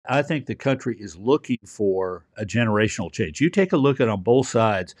I think the country is looking for a generational change. You take a look at on both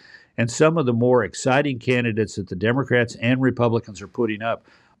sides, and some of the more exciting candidates that the Democrats and Republicans are putting up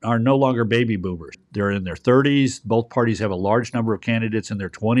are no longer baby boomers. They're in their 30s. Both parties have a large number of candidates in their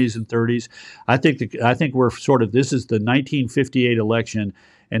 20s and 30s. I think we're sort of, this is the 1958 election,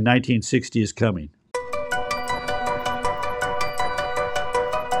 and 1960 is coming.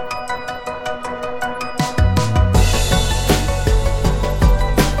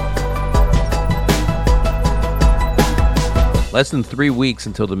 Less than 3 weeks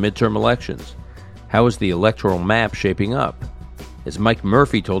until the midterm elections. How is the electoral map shaping up? As Mike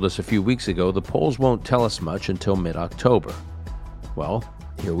Murphy told us a few weeks ago, the polls won't tell us much until mid-October. Well,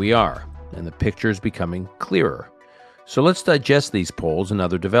 here we are, and the picture is becoming clearer. So let's digest these polls and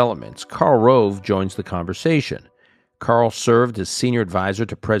other developments. Karl Rove joins the conversation. Karl served as senior advisor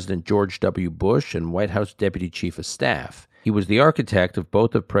to President George W. Bush and White House Deputy Chief of Staff. He was the architect of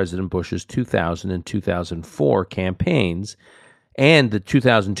both of President Bush's 2000 and 2004 campaigns and the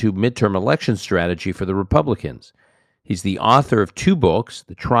 2002 midterm election strategy for the Republicans. He's the author of 2 books,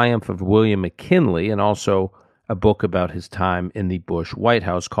 The Triumph of William McKinley, and also a book about his time in the Bush White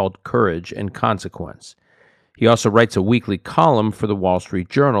House called Courage and Consequence. He also writes a weekly column for the Wall Street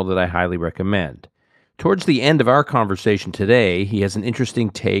Journal that I highly recommend. Towards the end of our conversation today, he has an interesting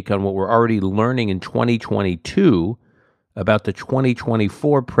take on what we're already learning in 2022 about the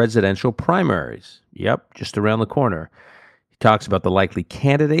 2024 presidential primaries. Yep, just around the corner. He talks about the likely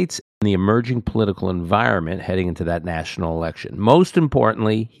candidates and the emerging political environment heading into that national election. Most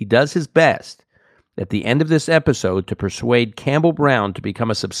importantly, he does his best at the end of this episode to persuade Campbell Brown to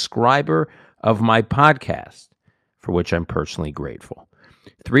become a subscriber of my podcast, for which I'm personally grateful.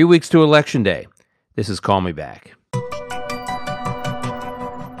 3 weeks to Election Day. This is Call Me Back.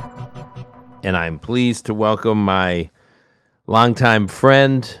 And I'm pleased to welcome my longtime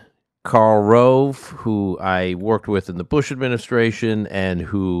friend, Karl Rove, who I worked with in the Bush administration and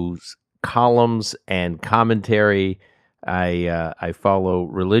whose columns and commentary I follow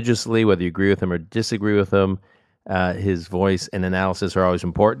religiously, whether you agree with him or disagree with him. His voice and analysis are always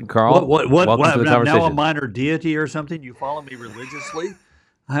important. Karl, welcome to the conversation. Now a minor deity or something? You follow me religiously?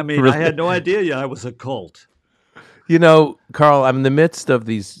 I mean, I had no idea I was a cult. You know, Karl, I'm in the midst of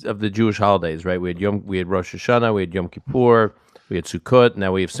the Jewish holidays, right? We had Rosh Hashanah, we had Yom Kippur, we had Sukkot,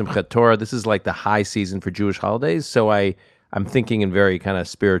 now we have Simchat Torah. This is like the high season for Jewish holidays, so I'm thinking in very kind of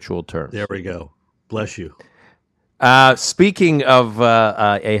spiritual terms. There we go. Bless you. Speaking of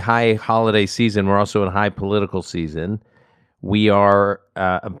a high holiday season, we're also in a high political season. We are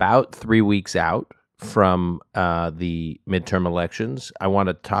about 3 weeks out from the midterm elections. I want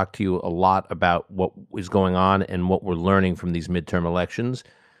to talk to you a lot about what is going on and what we're learning from these midterm elections.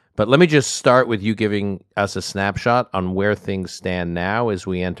 But let me just start with you giving us a snapshot on where things stand now as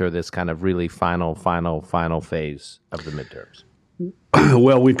we enter this kind of really final phase of the midterms.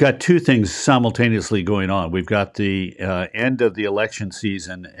 Well, we've got 2 things simultaneously going on. We've got the end of the election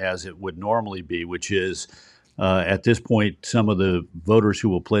season as it would normally be, which is at this point, some of the voters who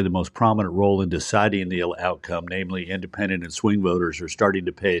will play the most prominent role in deciding the outcome, namely independent and swing voters, are starting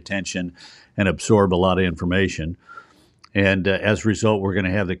to pay attention and absorb a lot of information. And as a result, we're going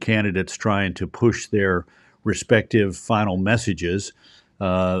to have the candidates trying to push their respective final messages.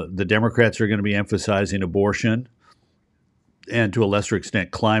 The Democrats are going to be emphasizing abortion and, to a lesser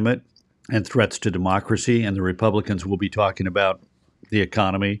extent, climate and threats to democracy. And the Republicans will be talking about the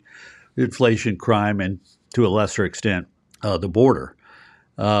economy, inflation, crime, and, to a lesser extent, the border.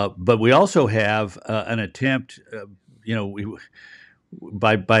 But we also have an attempt,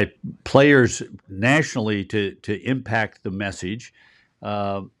 by players nationally to impact the message.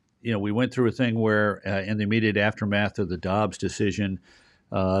 We went through a thing where in the immediate aftermath of the Dobbs decision,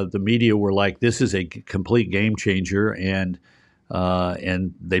 the media were like, this is a complete game changer, and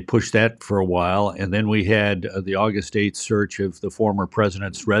they pushed that for a while. And then we had the August 8th search of the former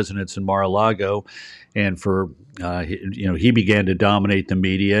president's residence in Mar-a-Lago, and he began to dominate the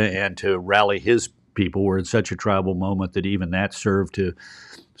media and to rally his people. Were in such a tribal moment that even that served to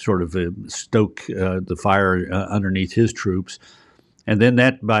sort of stoke the fire underneath his troops. And then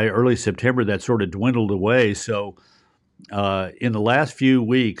that, by early September, that sort of dwindled away. So in the last few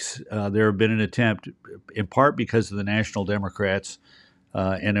weeks, there have been an attempt, in part because of the National Democrats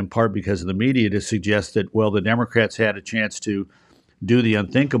and in part because of the media, to suggest that, well, the Democrats had a chance to do the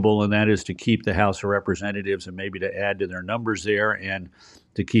unthinkable, and that is to keep the House of Representatives and maybe to add to their numbers there and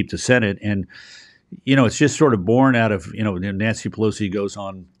to keep the Senate. And it's just sort of born out of, Nancy Pelosi goes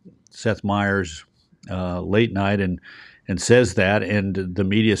on Seth Meyers late night and says that, and the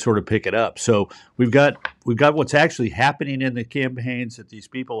media sort of pick it up. So we've got what's actually happening in the campaigns that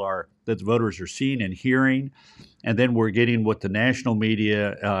that the voters are seeing and hearing, and then we're getting what the national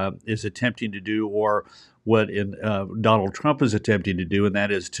media is attempting to do, or what Donald Trump is attempting to do, and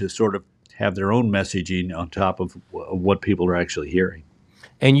that is to sort of have their own messaging on top of what people are actually hearing.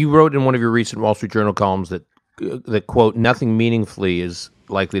 And you wrote in one of your recent Wall Street Journal columns that quote, nothing meaningfully is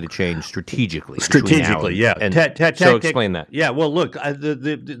likely to change strategically. Strategically, yeah. So explain that. Yeah, well, look,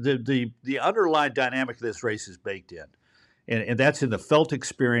 the underlying dynamic of this race is baked in. And that's in the felt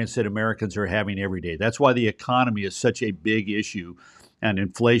experience that Americans are having every day. That's why the economy is such a big issue, and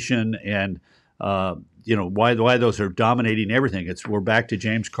inflation, and why those are dominating everything. We're back to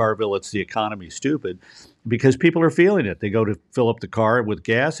James Carville. It's the economy, stupid, because people are feeling it. They go to fill up the car with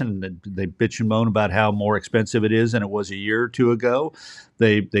gas, and they bitch and moan about how more expensive it is than it was a year or two ago.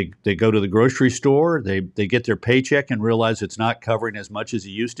 They go to the grocery store. They get their paycheck and realize it's not covering as much as it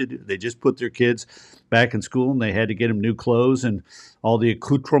used to do. They just put their kids back in school, and they had to get them new clothes and all the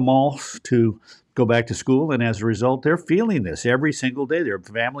accoutrements to go back to school, and as a result, they're feeling this every single day. Their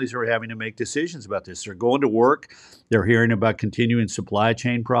families are having to make decisions about this. They're going to work. They're hearing about continuing supply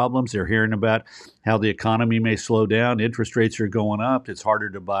chain problems. They're hearing about how the economy may slow down. Interest rates are going up. It's harder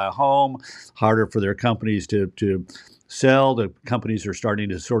to buy a home, harder for their companies to sell. The companies are starting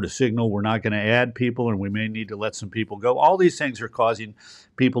to sort of signal we're not going to add people, and we may need to let some people go. All these things are causing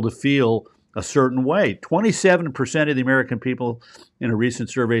people to feel a certain way. 27% of the American people in a recent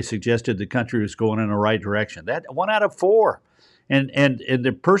survey suggested the country was going in the right direction. That 1 out of 4, and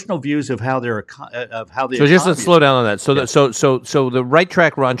the personal views of how they're So just let's slow down on that. So so the right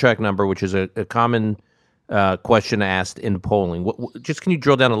track, wrong track number, which is a common question asked in polling. Just can you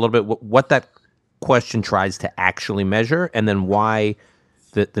drill down a little bit what that question tries to actually measure, and then why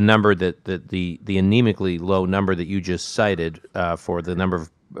the number that the anemically low number that you just cited for the number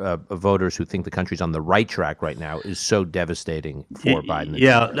of voters who think the country's on the right track right now is so devastating for Biden.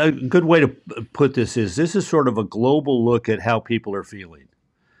 Yeah, a good way to put this is sort of a global look at how people are feeling.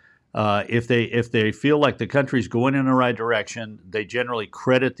 If they feel like the country's going in the right direction, they generally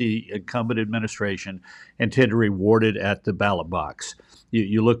credit the incumbent administration and tend to reward it at the ballot box.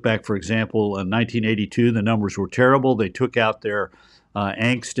 You look back, for example, in 1982, the numbers were terrible. They took out their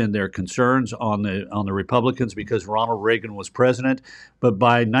angst and their concerns on the Republicans because Ronald Reagan was president. But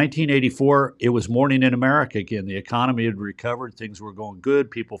by 1984, it was morning in America again. The economy had recovered. Things were going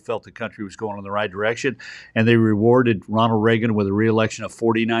good. People felt the country was going in the right direction. And they rewarded Ronald Reagan with a re-election of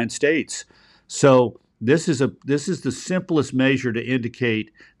 49 states. So this is the simplest measure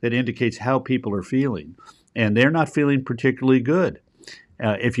that indicates how people are feeling. And they're not feeling particularly good.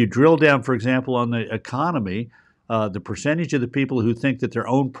 If you drill down, for example, on the economy, the percentage of the people who think that their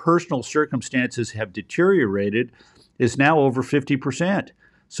own personal circumstances have deteriorated is now over 50%.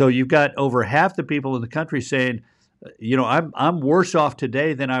 So you've got over half the people in the country saying, I'm worse off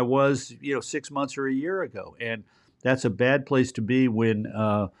today than I was, 6 months or a year ago, and that's a bad place to be when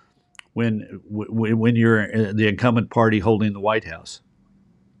you're the incumbent party holding the White House.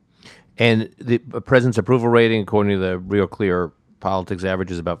 And the president's approval rating, according to the Real Clear Politics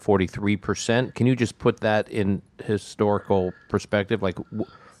average, is about 43%. Can you just put that in historical perspective? Like,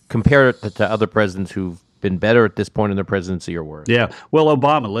 compare it to other presidents who've been better at this point in their presidency or worse? Yeah. Well,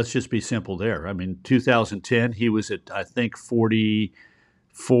 Obama, let's just be simple there. I mean, 2010, he was at, I think,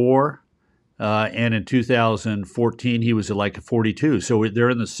 44. And in 2014, he was at like 42. So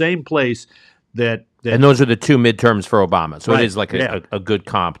they're in the same place that and those are the two midterms for Obama. So right, it is like a good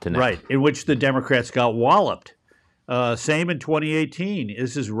comp to now. Right, in which the Democrats got walloped. Same in 2018.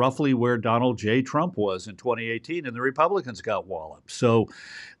 This is roughly where Donald J. Trump was in 2018, and the Republicans got walloped. So,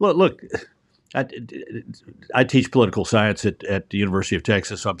 look, I teach political science at the University of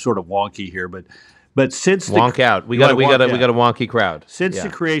Texas, so I'm sort of wonky here, but since wonk out, we got a wonky crowd. Since the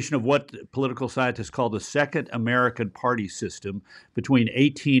creation of what political scientists call the Second American Party System between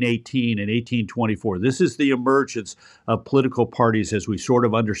 1818 and 1824, this is the emergence of political parties as we sort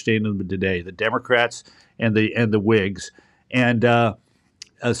of understand them today: the Democrats and the Whigs. And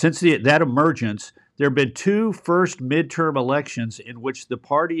since that emergence, there have been two first midterm elections in which the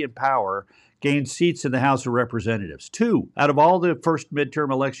party in power gained seats in the House of Representatives. 2 out of all the first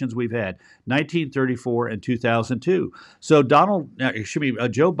midterm elections we've had, 1934 and 2002. So Joe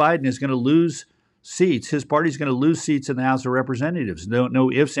Biden is going to lose seats. His party's going to lose seats in the House of Representatives.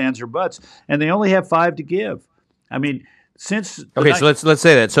 No ifs, ands, or buts. And they only have 5 to give. I mean, since so let's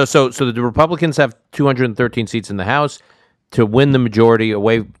say that. So the Republicans have 213 seats in the House. To win the majority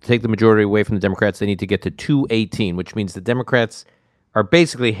take the majority away from the Democrats, they need to get to 218, which means the Democrats are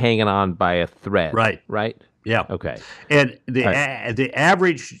basically hanging on by a thread. Right. Yeah. Okay. And the All right. the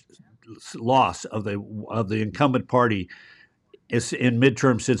average loss of the incumbent party is in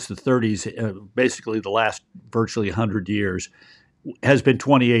midterm since the 30s, basically the last virtually 100 years, has been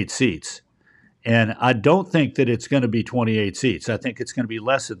 28 seats. And I don't think that it's going to be 28 seats. I think it's going to be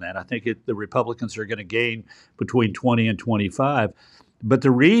less than that. I think the Republicans are going to gain between 20 and 25. But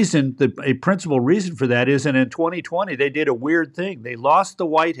a principal reason for that is that in 2020, they did a weird thing. They lost the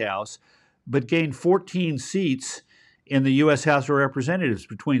White House, but gained 14 seats in the U.S. House of Representatives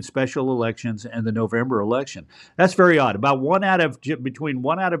between special elections and the November election. That's very odd. Between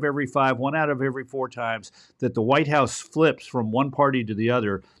one out of every five, one out of every four times that the White House flips from one party to the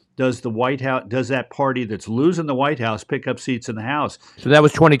other, does that party that's losing the White House pick up seats in the House? So that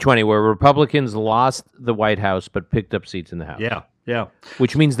was 2020, where Republicans lost the White House but picked up seats in the House. Yeah, yeah.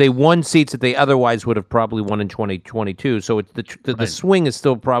 Which means they won seats that they otherwise would have probably won in 2022. So it's the swing is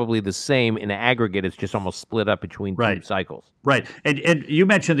still probably the same in aggregate. It's just almost split up between two cycles. Right. And you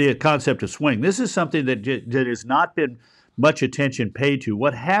mentioned the concept of swing. This is something that has not been much attention paid to.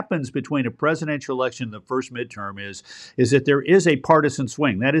 What happens between a presidential election and the first midterm is that there is a partisan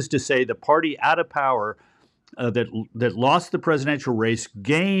swing. That is to say, the party out of power that lost the presidential race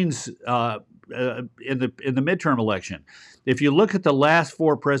gains in the midterm election. If you look at the last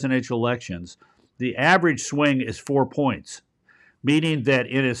four presidential elections, the average swing is 4 points, meaning that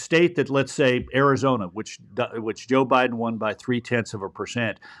in a state that, let's say Arizona, which Joe Biden won by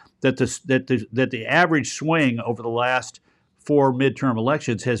 0.3%, that the average swing over the last four midterm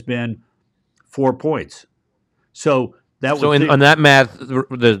elections has been 4 points. So on that math,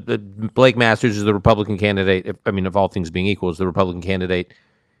 the Blake Masters is the Republican candidate. If all things being equal, is the Republican candidate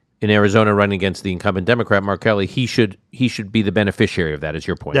in Arizona running against the incumbent Democrat Mark Kelly. He should be the beneficiary of that. Is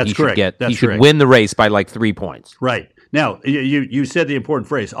your point? That's correct. He should win the race by like 3 points. Right. Now, you said the important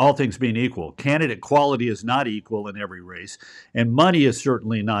phrase, all things being equal. Candidate quality is not equal in every race, and money is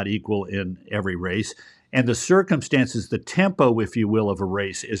certainly not equal in every race. And the circumstances, the tempo, if you will, of a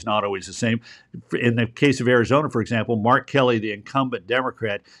race is not always the same. In the case of Arizona, for example, Mark Kelly, the incumbent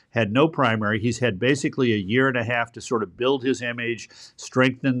Democrat, had no primary. He's had basically a year and a half to sort of build his image,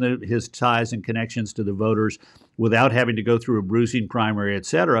 strengthen his ties and connections to the voters without having to go through a bruising primary, et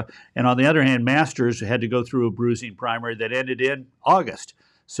cetera. And on the other hand, Masters had to go through a bruising primary that ended in August.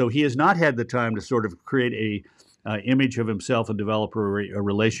 So he has not had the time to sort of create a image of himself and develop a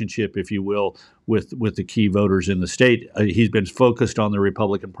relationship, if you will, with the key voters in the state. He's been focused on the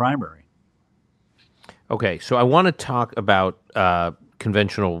Republican primary. Okay, so I want to talk about some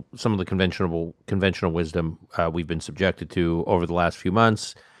of the conventional wisdom we've been subjected to over the last few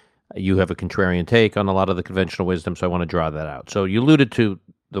months. You have a contrarian take on a lot of the conventional wisdom, so I want to draw that out. So you alluded to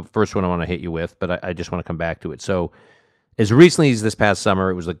the first one I want to hit you with, but I just want to come back to it. So as recently as this past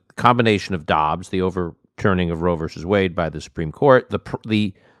summer, it was a combination of Dobbs, the overturning of Roe versus Wade by the Supreme Court,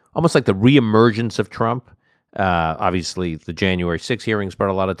 the almost like the reemergence of Trump. Obviously, the January 6 hearings brought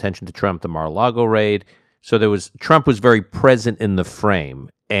a lot of attention to Trump, the Mar-a-Lago raid. So Trump was very present in the frame,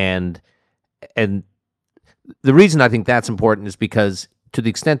 and the reason I think that's important is because to the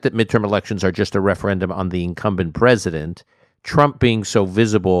extent that midterm elections are just a referendum on the incumbent president, Trump being so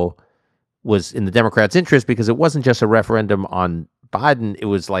visible was in the Democrats' interest because it wasn't just a referendum on Biden. It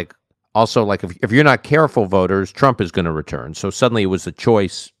was also if you're not careful, voters, Trump is going to return. So suddenly it was a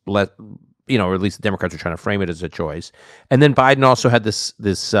choice, or at least the Democrats are trying to frame it as a choice. And then Biden also had this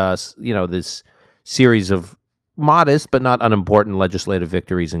series of modest but not unimportant legislative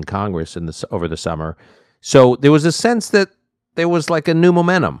victories in Congress over the summer. So there was a sense that there was like a new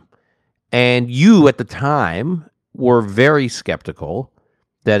momentum. And you at the time were very skeptical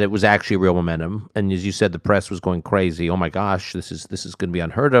that it was actually real momentum. And as you said, the press was going crazy. Oh my gosh, this is going to be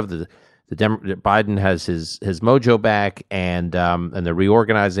unheard of. Biden has his mojo back, and they're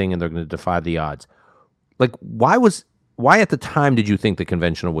reorganizing, and they're going to defy the odds. Why at the time did you think the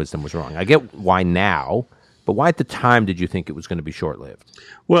conventional wisdom was wrong? I get why now, but why at the time did you think it was going to be short-lived?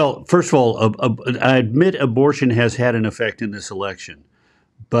 Well, first of all, I admit abortion has had an effect in this election,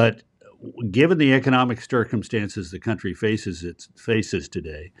 but given the economic circumstances the country faces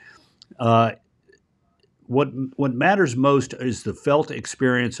today, what matters most is the felt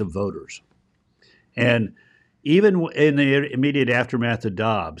experience of voters. And even in the immediate aftermath of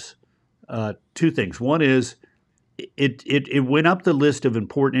Dobbs, two things. One is it went up the list of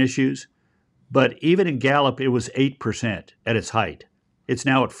important issues, but even in Gallup, it was 8% at its height. It's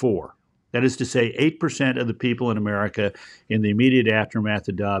now at 4%. That is to say, 8% of the people in America in the immediate aftermath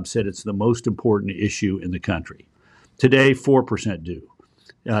of Dobbs said it's the most important issue in the country. Today, 4% do.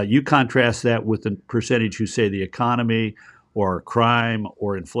 You contrast that with the percentage who say the economy or crime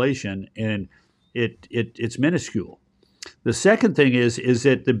or inflation, and it's minuscule. The second thing is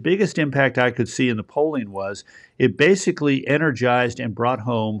that the biggest impact I could see in the polling was it basically energized and brought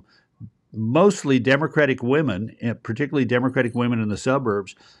home mostly Democratic women, particularly Democratic women in the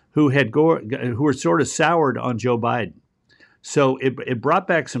suburbs, who were sort of soured on Joe Biden. So it brought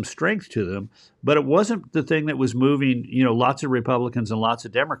back some strength to them, but it wasn't the thing that was moving, lots of Republicans and lots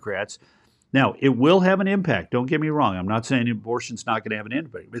of Democrats. Now, it will have an impact. Don't get me wrong. I'm not saying abortion's not going to have an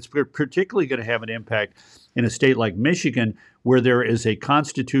impact. It's particularly going to have an impact in a state like Michigan, where there is a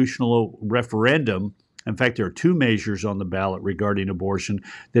constitutional referendum. In fact, there are two measures on the ballot regarding abortion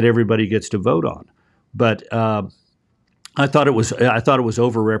that everybody gets to vote on. But I thought it was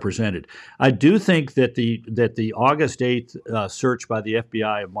overrepresented. I do think that the August 8th search by the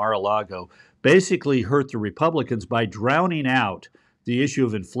FBI of Mar-a-Lago basically hurt the Republicans by drowning out the issue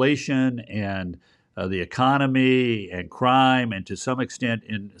of inflation and the economy and crime, and to some extent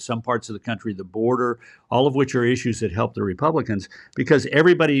in some parts of the country, the border, all of which are issues that help the Republicans, because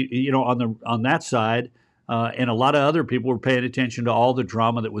everybody, on that side, and a lot of other people were paying attention to all the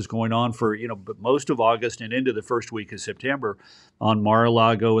drama that was going on for, most of August and into the first week of September on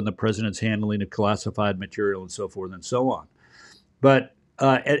Mar-a-Lago and the president's handling of classified material and so forth and so on. But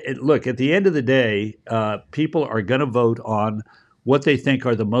look, at the end of the day, people are going to vote on what they think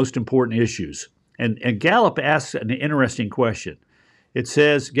are the most important issues. And Gallup asks an interesting question. It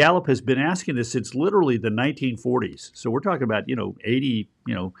says Gallup has been asking this since literally the 1940s. So we're talking about, 80,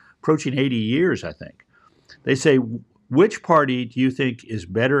 approaching 80 years, I think. They say, which party do you think is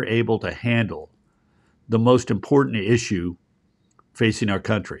better able to handle the most important issue facing our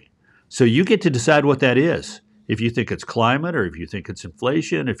country? So you get to decide what that is. If you think it's climate, or if you think it's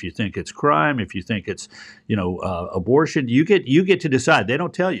inflation, if you think it's crime, if you think it's, abortion, you get to decide. They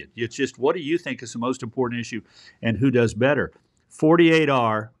don't tell you. It's just, what do you think is the most important issue, and who does better?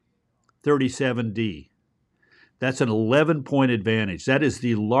 48R, 37D. That's an 11-point advantage. That is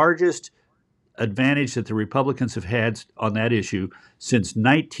the largest advantage that the Republicans have had on that issue since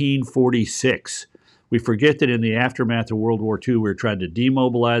 1946. We forget that in the aftermath of World War II, we were trying to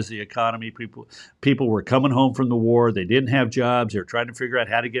demobilize the economy. People were coming home from the war. They didn't have jobs. They were trying to figure out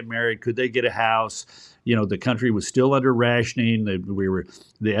how to get married. Could they get a house? The country was still under rationing.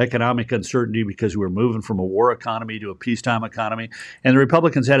 The economic uncertainty, because we were moving from a war economy to a peacetime economy. And the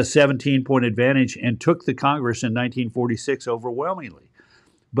Republicans had a 17-point advantage and took the Congress in 1946 overwhelmingly.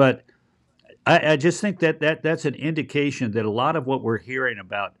 But I just think that's an indication that a lot of what we're hearing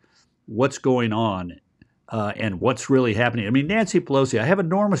about what's going on and what's really happening. I mean, Nancy Pelosi, I have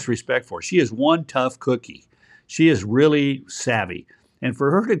enormous respect for her. She is one tough cookie. She is really savvy. And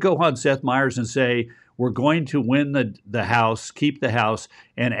for her to go on Seth Meyers and say, we're going to win the House, keep the House,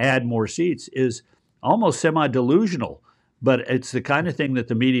 and add more seats is almost semi-delusional. But it's the kind of thing that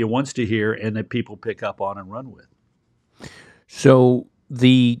the media wants to hear and that people pick up on and run with. So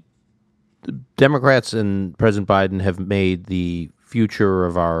the Democrats and President Biden have made the future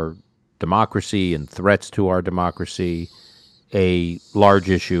of our democracy and threats to our democracy a large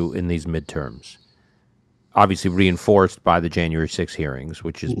issue in these midterms. Obviously reinforced by the January 6 hearings,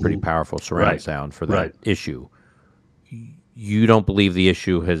 which is pretty powerful surround sound for that issue. You don't believe the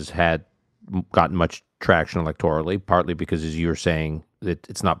issue has gotten much traction electorally, partly because, as you're saying, that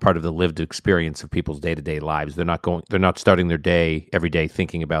it's not part of the lived experience of people's day-to-day lives. They're not starting their day every day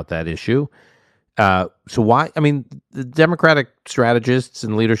thinking about that issue. So why? I mean, the Democratic strategists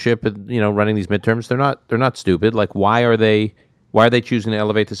and leadership, running these midterms, they're not stupid. Like, why are they choosing to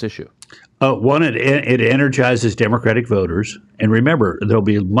elevate this issue? One, it energizes Democratic voters, and remember, there'll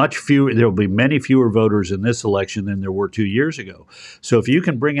be many fewer voters in this election than there were 2 years ago. So if you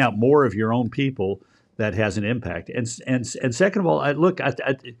can bring out more of your own people, that has an impact. And second of all,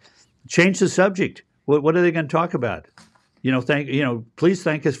 change the subject. What are they going to talk about? Please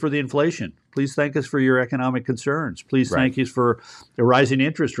thank us for the inflation. Please thank us for your economic concerns. Please thank us for the rising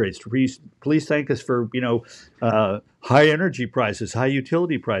interest rates. Please thank us for high energy prices, high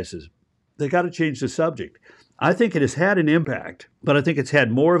utility prices. They got to change the subject. I think it has had an impact, but I think it's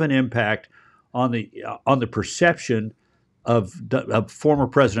had more of an impact on the perception of former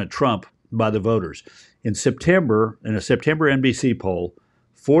President Trump by the voters. In a September NBC poll,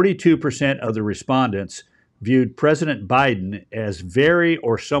 42% of the respondents viewed President Biden as very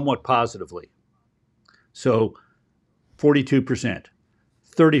or somewhat positively. So 42%.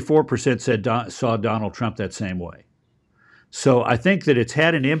 34% saw Donald Trump that same way. So I think that it's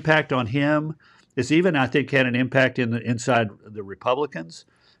had an impact on him. It's even, I think, had an impact inside the Republicans,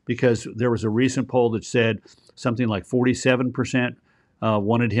 because there was a recent poll that said something like 47%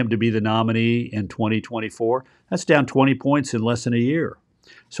 wanted him to be the nominee in 2024. That's down 20 points in less than a year.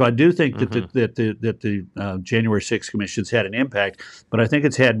 So I do think that the January 6th commissions had an impact, but I think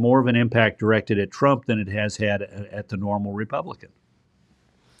it's had more of an impact directed at Trump than it has had at the normal Republican.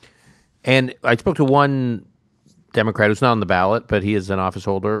 And I spoke to one Democrat who's not on the ballot, but he is an office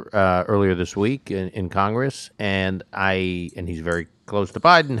holder earlier this week in Congress, and he's very close to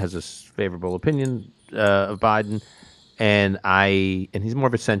Biden, has a favorable opinion of Biden, and he's more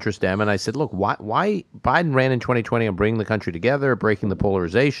of a centrist Dem. And I said, look, why Biden ran in 2020 on bringing the country together, breaking the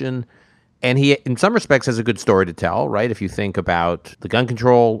polarization, and he, in some respects, has a good story to tell, right? If you think about the gun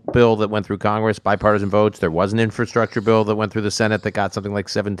control bill that went through Congress, bipartisan votes, there was an infrastructure bill that went through the Senate that got something like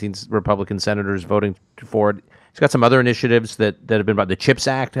 17 Republican senators voting for it. He's got some other initiatives that have been about. The CHIPS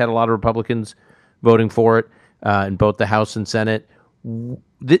Act had a lot of Republicans voting for it in both the House and Senate.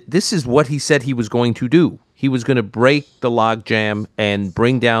 This is what he said he was going to do. He was going to break the logjam and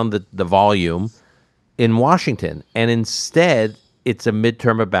bring down the volume in Washington. And instead, it's a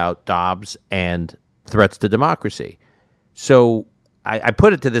midterm about Dobbs and threats to democracy. So I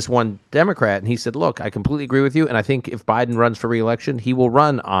put it to this one Democrat, and he said, look, I completely agree with you, and I think if Biden runs for re-election, he will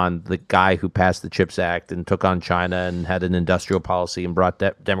run on the guy who passed the CHIPS Act and took on China and had an industrial policy and brought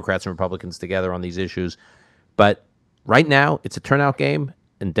Democrats and Republicans together on these issues. But right now, it's a turnout game,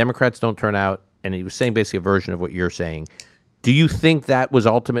 and Democrats don't turn out, and he was saying basically a version of what you're saying. Do you think that was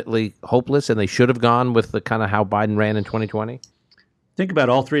ultimately hopeless, and they should have gone with the kind of how Biden ran in 2020? Think about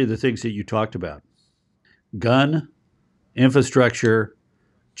all three of the things that you talked about. Gun, infrastructure,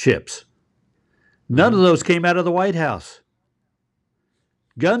 chips. None of those came out of the White House.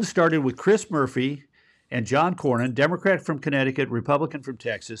 Guns started with Chris Murphy and John Cornyn, Democrat from Connecticut, Republican from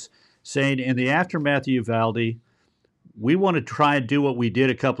Texas, saying in the aftermath of Uvalde, we want to try and do what we did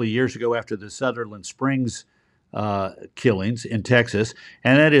a couple of years ago after the Sutherland Springs killings in Texas,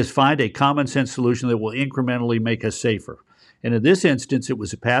 and that is find a common sense solution that will incrementally make us safer. And in this instance, it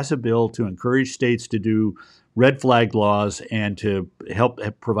was to pass a bill to encourage states to do red flag laws and to help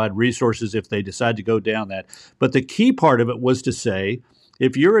provide resources if they decide to go down that. But the key part of it was to say,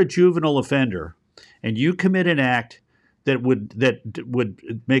 if you're a juvenile offender and you commit an act that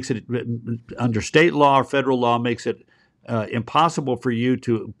makes it under state law or federal law makes it impossible for you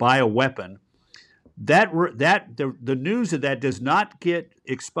to buy a weapon, the news of that does not get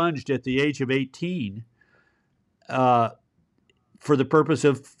expunged at the age of 18. For the purpose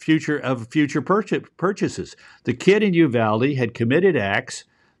of future purchases. The kid in Uvalde had committed acts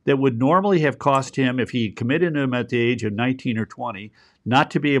that would normally have cost him, if he committed them at the age of 19 or 20,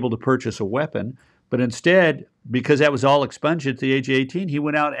 not to be able to purchase a weapon. But instead, because that was all expunged at the age of 18, he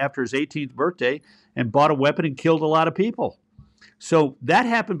went out after his 18th birthday and bought a weapon and killed a lot of people. So that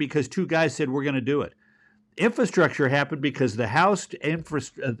happened because two guys said, we're going to do it. Infrastructure happened because the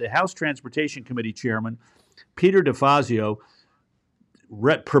House Transportation Committee Chairman, Peter DeFazio,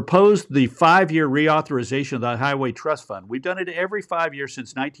 proposed the 5-year reauthorization of the Highway Trust Fund. We've done it every 5 years since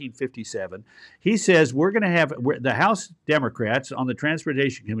 1957. He says we're going to have the House Democrats on the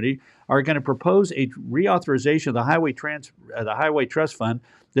Transportation Committee are going to propose a reauthorization of the Highway Trust Fund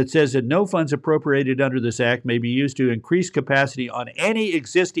that says that no funds appropriated under this act may be used to increase capacity on any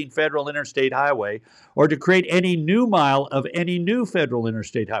existing federal interstate highway or to create any new mile of any new federal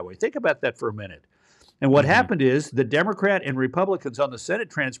interstate highway. Think about that for a minute. And what happened is the Democrat and Republicans on the Senate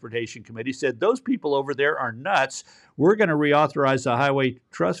Transportation Committee said, those people over there are nuts. We're going to reauthorize the Highway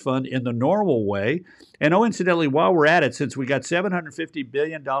Trust Fund in the normal way. And incidentally, while we're at it, since we got $750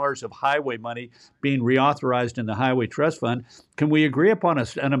 billion of highway money being reauthorized in the Highway Trust Fund, can we agree upon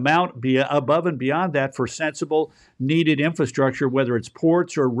an amount above and beyond that for sensible, needed infrastructure, whether it's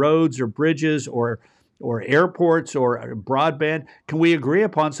ports or roads or bridges or airports or broadband? Can we agree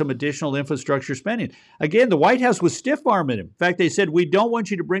upon some additional infrastructure spending? Again, the White House was stiff-arming him. In fact, they said, we don't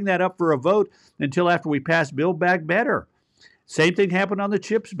want you to bring that up for a vote until after we pass Build Back Better. Same thing happened on the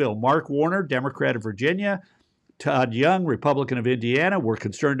CHIPS bill. Mark Warner, Democrat of Virginia, Todd Young, Republican of Indiana, were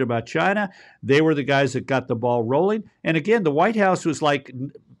concerned about China. They were the guys that got the ball rolling. And again, the White House was like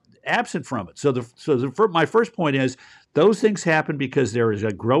absent from it. So my first point is, those things happen because there is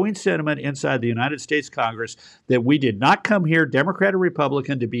a growing sentiment inside the United States Congress that we did not come here, Democrat or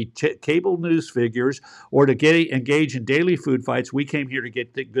Republican, to be cable news figures or to engage in daily food fights. We came here to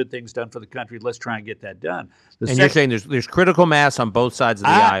get good things done for the country. Let's try and get that done. You're saying there's critical mass on both sides of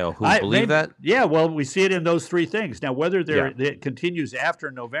the aisle who believe that? Yeah, well, we see it in those three things. Now, whether it continues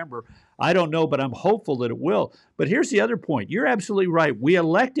after November, I don't know, but I'm hopeful that it will. But here's the other point. You're absolutely right. We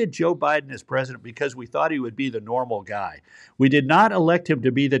elected Joe Biden as president because we thought he would be the normal guy. guy. We did not elect him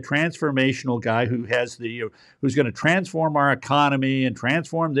to be the transformational guy who has who's going to transform our economy and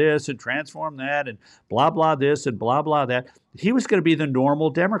transform this and transform that and blah blah this and blah blah that. He was going to be the normal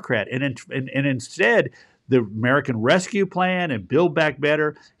Democrat, and instead, the American Rescue Plan and Build Back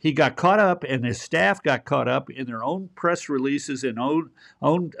Better, he got caught up, and his staff got caught up in their own press releases and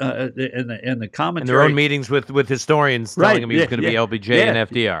and the commentary, and their own meetings with historians telling him he was going to be LBJ and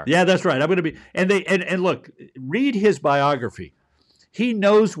FDR. Yeah, that's right. I'm going to be, and look, read his biography. He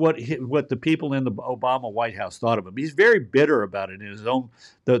knows what the people in the Obama White House thought of him. He's very bitter about it in his own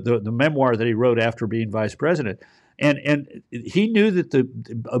the memoir that he wrote after being vice president. And he knew that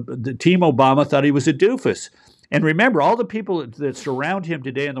the team Obama thought he was a doofus. And remember, all the people that surround him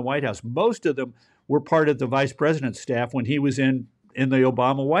today in the White House, most of them were part of the vice president's staff when he was in the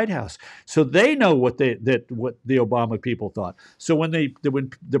Obama White House. So they know what the Obama people thought. So when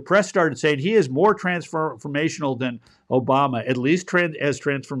the press started saying he is more transformational than Obama, at least as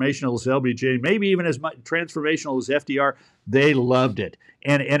transformational as LBJ, maybe even as transformational as FDR, they loved it.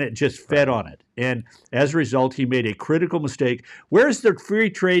 And it just fed on it. And as a result, he made a critical mistake. Where's the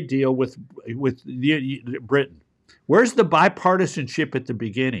free trade deal with Britain? Where's the bipartisanship at the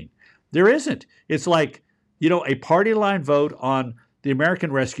beginning? There isn't. It's like, a party line vote on the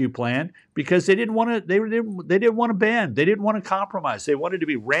American Rescue Plan because they didn't want to. They didn't want to bend. They didn't want to compromise. They wanted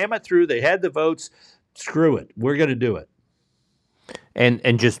to ram it through. They had the votes. Screw it. We're going to do it.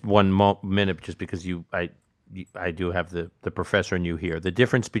 And just one minute, just because I do have the professor in you here. The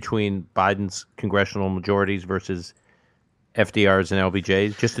difference between Biden's congressional majorities versus FDR's and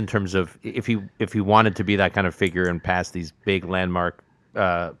LBJ's, just in terms of if he wanted to be that kind of figure and pass these big landmark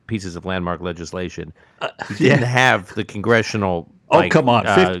pieces of landmark legislation, he didn't have the congressional. Come on,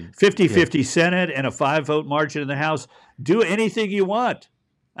 50-50 Senate and a 5-vote margin in the House. Do anything you want.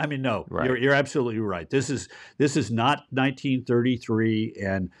 I mean, no, right. You're absolutely right. This is not 1933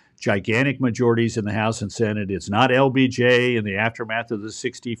 and gigantic majorities in the House and Senate. It's not LBJ in the aftermath of the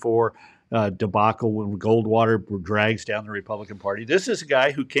 64 debacle when Goldwater drags down the Republican Party. This is a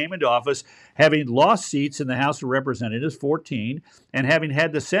guy who came into office having lost seats in the House of Representatives, 14, and having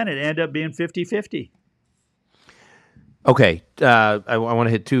had the Senate end up being 50-50. Okay, I want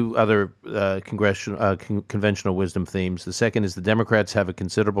to hit two other conventional wisdom themes. The second is the Democrats have a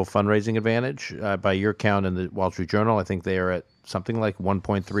considerable fundraising advantage. By your count in the Wall Street Journal, I think they are at something like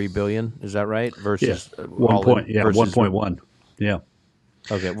 $1.3 billion. Is that right? Versus 1.1. Yeah.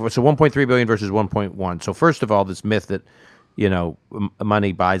 Okay, so $1.3 billion versus 1.1. So first of all, this myth that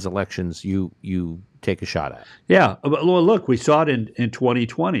money buys elections, you take a shot at. Yeah. Well, look, we saw it in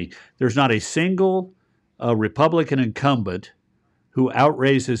 2020. There's not a single Republican incumbent who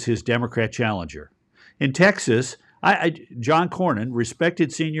outraises his Democrat challenger. In Texas, John Cornyn,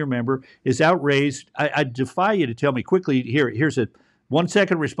 respected senior member, is outraised. I defy you to tell me quickly. Here's a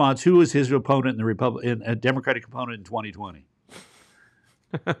 1-second response. Who was his opponent in a Democratic opponent in 2020?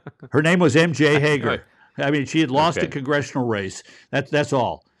 Her name was M.J. Hager. I mean, she had lost a congressional race. That's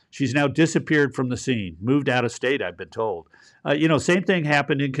all. She's now disappeared from the scene, moved out of state, I've been told. Same thing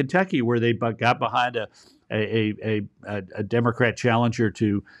happened in Kentucky where they got behind a Democrat challenger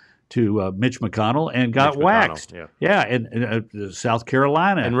to Mitch McConnell and got waxed. And South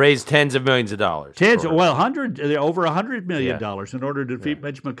Carolina. And raised tens of millions of dollars. Over $100 million in order to defeat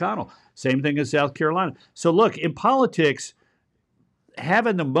Mitch McConnell. Same thing in South Carolina. So look, in politics,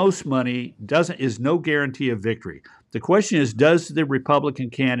 having the most money is no guarantee of victory. The question is, does the Republican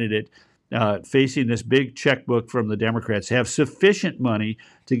candidate facing this big checkbook from the Democrats have sufficient money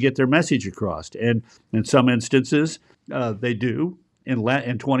to get their message across? And in some instances, they do. In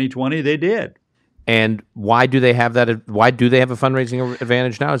 2020, they did. And why do they have that? Why do they have a fundraising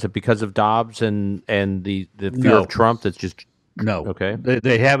advantage now? Is it because of Dobbs and the fear of Trump? That's just no. Okay.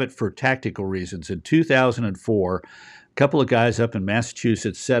 They have it for tactical reasons. In 2004. A couple of guys up in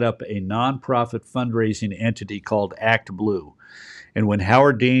Massachusetts set up a nonprofit fundraising entity called Act Blue. And when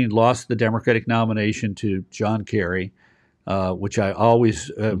Howard Dean lost the Democratic nomination to John Kerry, which I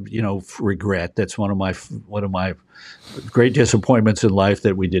always, regret. That's one of my great disappointments in life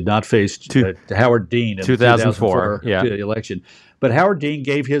that we did not face Howard Dean in 2004 election. But Howard Dean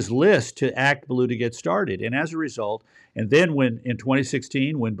gave his list to Act Blue to get started. And as a result, and then in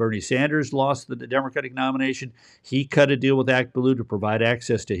 2016, when Bernie Sanders lost the Democratic nomination, he cut a deal with Act Blue to provide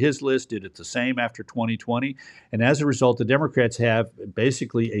access to his list, did it the same after 2020. And as a result, the Democrats have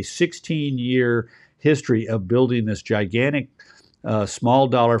basically a 16-year history of building this gigantic small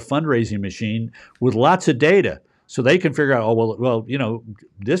dollar fundraising machine with lots of data. So they can figure out,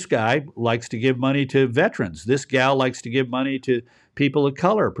 this guy likes to give money to veterans. This gal likes to give money to people of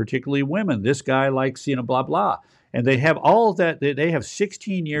color, particularly women. This guy likes, blah, blah. And they have all of that. They have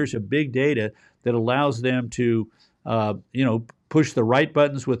 16 years of big data that allows them to, push the right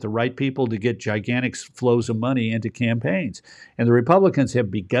buttons with the right people to get gigantic flows of money into campaigns. And the Republicans have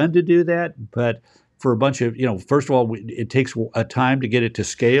begun to do that, but for a bunch of, first of all, it takes a time to get it to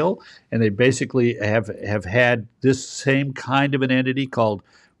scale. And they basically have had this same kind of an entity called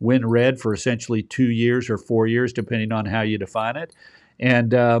WinRed for essentially 2 years or 4 years, depending on how you define it.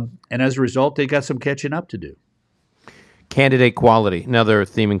 And as a result, they got some catching up to do. Candidate quality, another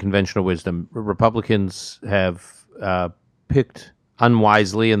theme in conventional wisdom. Republicans have picked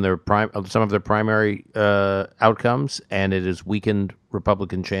unwisely in some of their primary outcomes, and it has weakened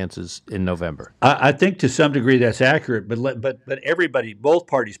Republican chances in November. I think to some degree that's accurate, but everybody, both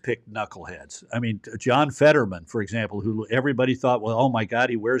parties picked knuckleheads. I mean, John Fetterman, for example, who everybody thought, well, oh my God,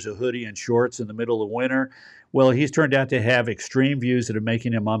 he wears a hoodie and shorts in the middle of winter. Well, he's turned out to have extreme views that are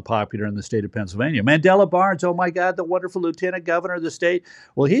making him unpopular in the state of Pennsylvania. Mandela Barnes, oh my God, the wonderful lieutenant governor of the state.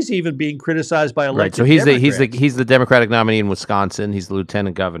 Well, he's even being criticized by elected Democrats. So he's the Democratic nominee in Wisconsin. He's the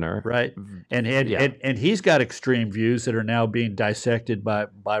lieutenant governor, right? And he's got extreme views that are now being dissected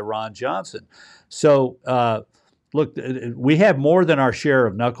by Ron Johnson. So look, we have more than our share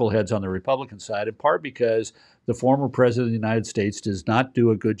of knuckleheads on the Republican side, in part because the former president of the United States does not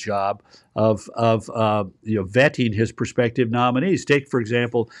do a good job of vetting his prospective nominees. Take, for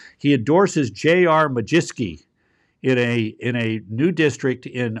example, he endorses J.R. Majewski in a new district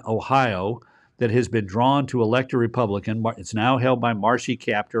in Ohio that has been drawn to elect a Republican. It's now held by Marcy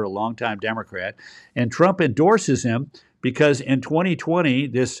Kaptur, a longtime Democrat, and Trump endorses him because in 2020,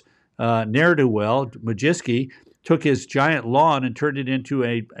 this ne'er-do-well, Majewski, took his giant lawn and turned it into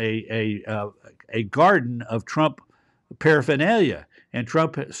a garden of Trump paraphernalia, and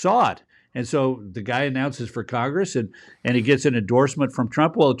Trump saw it. And so the guy announces for Congress, and he gets an endorsement from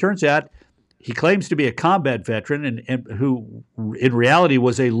Trump. Well, it turns out he claims to be a combat veteran and who in reality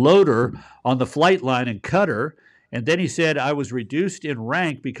was a loader on the flight line in Qatar. And then he said, I was reduced in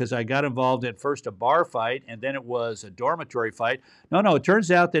rank because I got involved in first a bar fight, and then it was a dormitory fight. No, it turns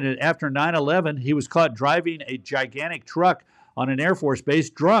out that after 9/11, he was caught driving a gigantic truck on an Air Force base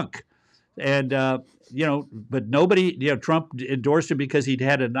drunk. And, but nobody, Trump endorsed him because he'd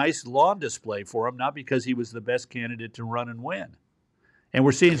had a nice lawn display for him, not because he was the best candidate to run and win. And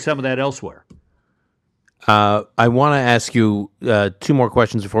we're seeing some of that elsewhere. I want to ask you two more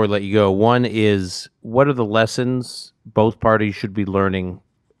questions before we let you go. One is, what are the lessons both parties should be learning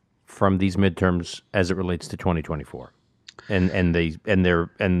from these midterms as it relates to 2024 and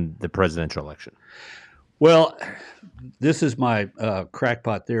the presidential election? Well, this is my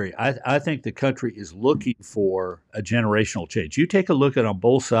crackpot theory. I think the country is looking for a generational change. You take a look at on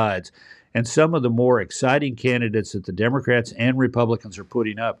both sides, and some of the more exciting candidates that the Democrats and Republicans are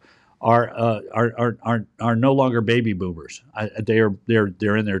putting up are no longer baby boomers. They're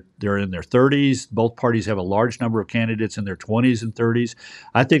in their 30s. Both parties have a large number of candidates in their 20s and 30s.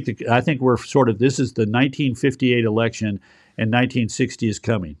 I think we're sort of, this is the 1958 election, and 1960 is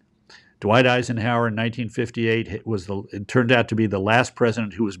coming. Dwight Eisenhower in 1958 it turned out to be the last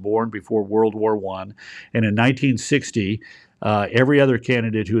president who was born before World War I. And in 1960, every other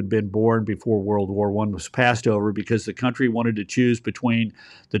candidate who had been born before World War I was passed over because the country wanted to choose between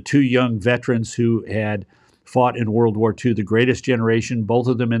the two young veterans who had fought in World War II, the greatest generation, both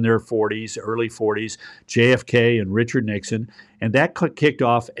of them in their 40s, early 40s, JFK and Richard Nixon. And that kicked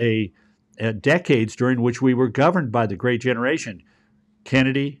off a decades during which we were governed by the great generation.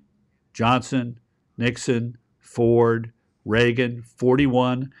 Kennedy, Johnson, Nixon, Ford, Reagan,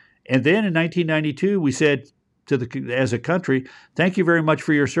 41. And then in 1992, we said as a country, thank you very much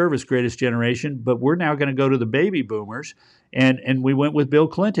for your service, greatest generation, but we're now going to go to the baby boomers. And we went with Bill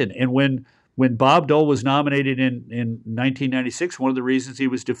Clinton. And when Bob Dole was nominated in 1996, one of the reasons he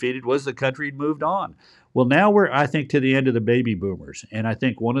was defeated was the country had moved on. Well, now we're, I think, to the end of the baby boomers. And I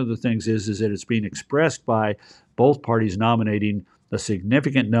think one of the things is that it's being expressed by both parties nominating a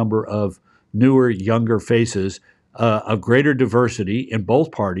significant number of newer, younger faces, of greater diversity in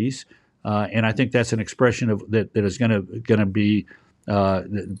both parties, and I think that's an expression of that is going to be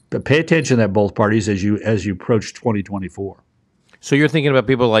pay attention to that both parties as you approach 2024. So you're thinking about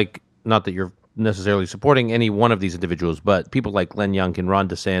people like, not that you're necessarily supporting any one of these individuals, but people like Glenn Youngkin, Ron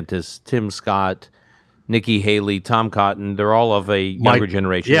DeSantis, Tim Scott, Nikki Haley, Tom Cotton, they're all of a younger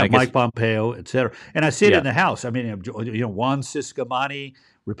generation. Yeah, Mike Pompeo, et cetera. And I see it in the House. I mean, Juan Ciscomani,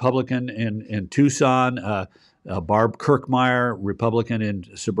 Republican in Tucson, Barb Kirkmeyer, Republican in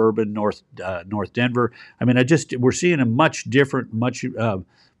suburban North Denver. I mean, we're seeing a much different, much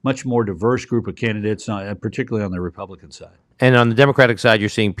more diverse group of candidates, particularly on the Republican side. And on the Democratic side, you're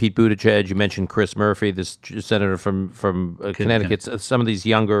seeing Pete Buttigieg. You mentioned Chris Murphy, this senator from Connecticut. Some of these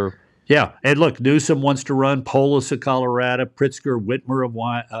younger. Yeah, and look, Newsom wants to run. Polis of Colorado, Pritzker, Whitmer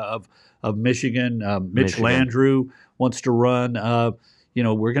of Michigan, Mitch Landrieu wants to run.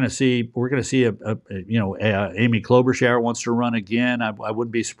 We're going to see Amy Klobuchar wants to run again. I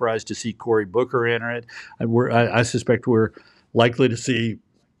wouldn't be surprised to see Cory Booker enter it. I suspect we're likely to see,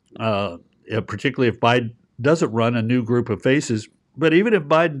 particularly if Biden doesn't run, a new group of faces. But even if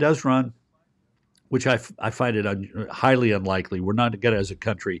Biden does run, which I find it highly unlikely, we're not going to, as a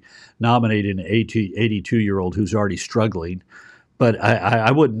country, nominate an 82-year-old who's already struggling. But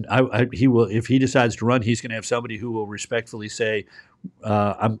I wouldn't. He will, if he decides to run, he's going to have somebody who will respectfully say,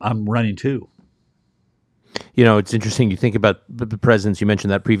 "I'm running too." You know, it's interesting. You think about the presidents. You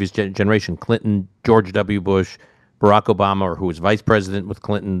mentioned that previous generation: Clinton, George W. Bush, Barack Obama, or who was vice president with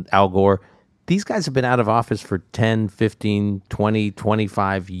Clinton, Al Gore. These guys have been out of office for 10, 15, 20,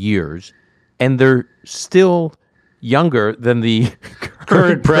 25 years, and they're still younger than the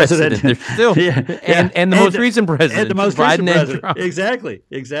current president. They're still, and the most recent president, Biden and Trump. Exactly.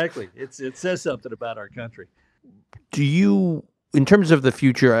 It says something about our country. Do you, in terms of the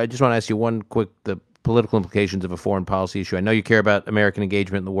future, I just want to ask you one quick, the political implications of a foreign policy issue. I know you care about American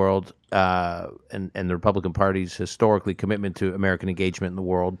engagement in the world, and the Republican Party's historically commitment to American engagement in the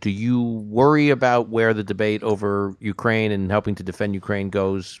world. Do you worry about where the debate over Ukraine and helping to defend Ukraine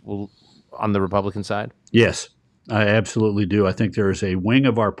goes on the Republican side? Yes. I absolutely do. I think there is a wing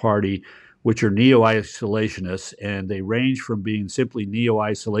of our party which are neo-isolationists, and they range from being simply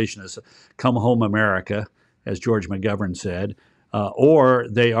neo-isolationists, come home America, as George McGovern said, or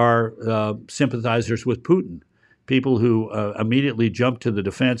they are sympathizers with Putin, people who immediately jump to the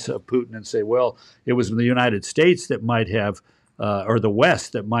defense of Putin and say, well, it was the United States that might have or the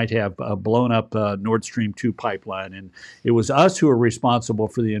West that might have blown up Nord Stream 2 pipeline. And it was us who were responsible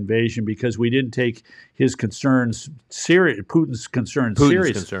for the invasion because we didn't take his concerns serious, Putin's concerns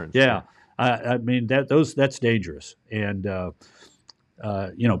serious. Concerns. Yeah. I mean, that's dangerous. And,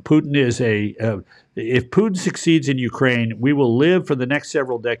 Putin is if Putin succeeds in Ukraine, we will live for the next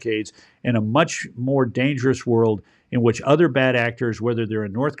several decades in a much more dangerous world in which other bad actors, whether they're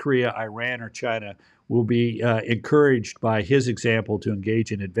in North Korea, Iran, or China, will be encouraged by his example to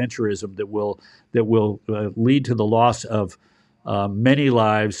engage in adventurism that will lead to the loss of many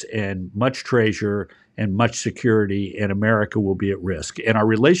lives and much treasure and much security, and America will be at risk, and our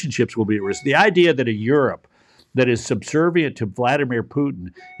relationships will be at risk. The idea that a Europe that is subservient to Vladimir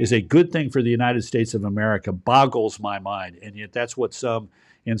Putin is a good thing for the United States of America boggles my mind, and yet that's what some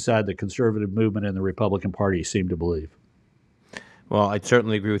inside the conservative movement and the Republican Party seem to believe. Well, I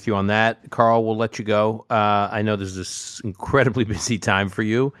certainly agree with you on that. Carl, we'll let you go. I know this is this incredibly busy time for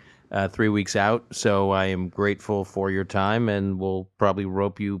you, 3 weeks out, so I am grateful for your time, and we'll probably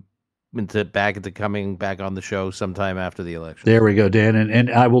rope you back into coming back on the show sometime after the election. There we go, Dan, and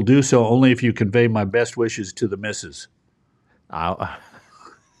I will do so only if you convey my best wishes to the missus. I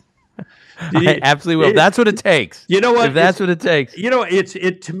absolutely will. That's what it takes. You know what? If that's what it takes. You know,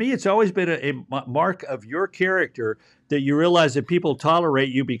 to me, it's always been a mark of your character that you realize that people tolerate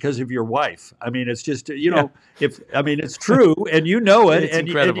you because of your wife. I mean, it's just it's true, and you know it, it's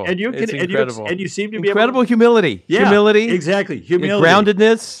incredible. And you seem to be incredible humility. Yeah, humility, exactly. Humility,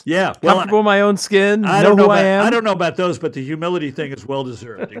 groundedness. Yeah, comfortable in my own skin. Know who I am. I don't know about those, but the humility thing is well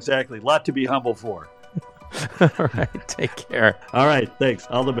deserved. Exactly, a lot to be humble for. All right, take care. All right, thanks.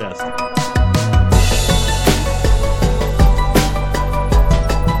 All the best.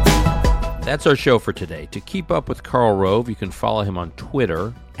 That's our show for today. To keep up with Karl Rove, you can follow him on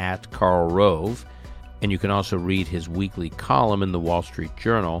Twitter @KarlRove, and you can also read his weekly column in the Wall Street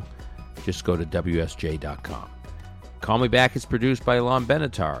Journal. Just go to WSJ.com. Call Me Back is produced by Ilan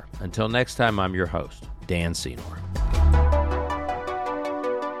Benatar. Until next time, I'm your host, Dan Senor.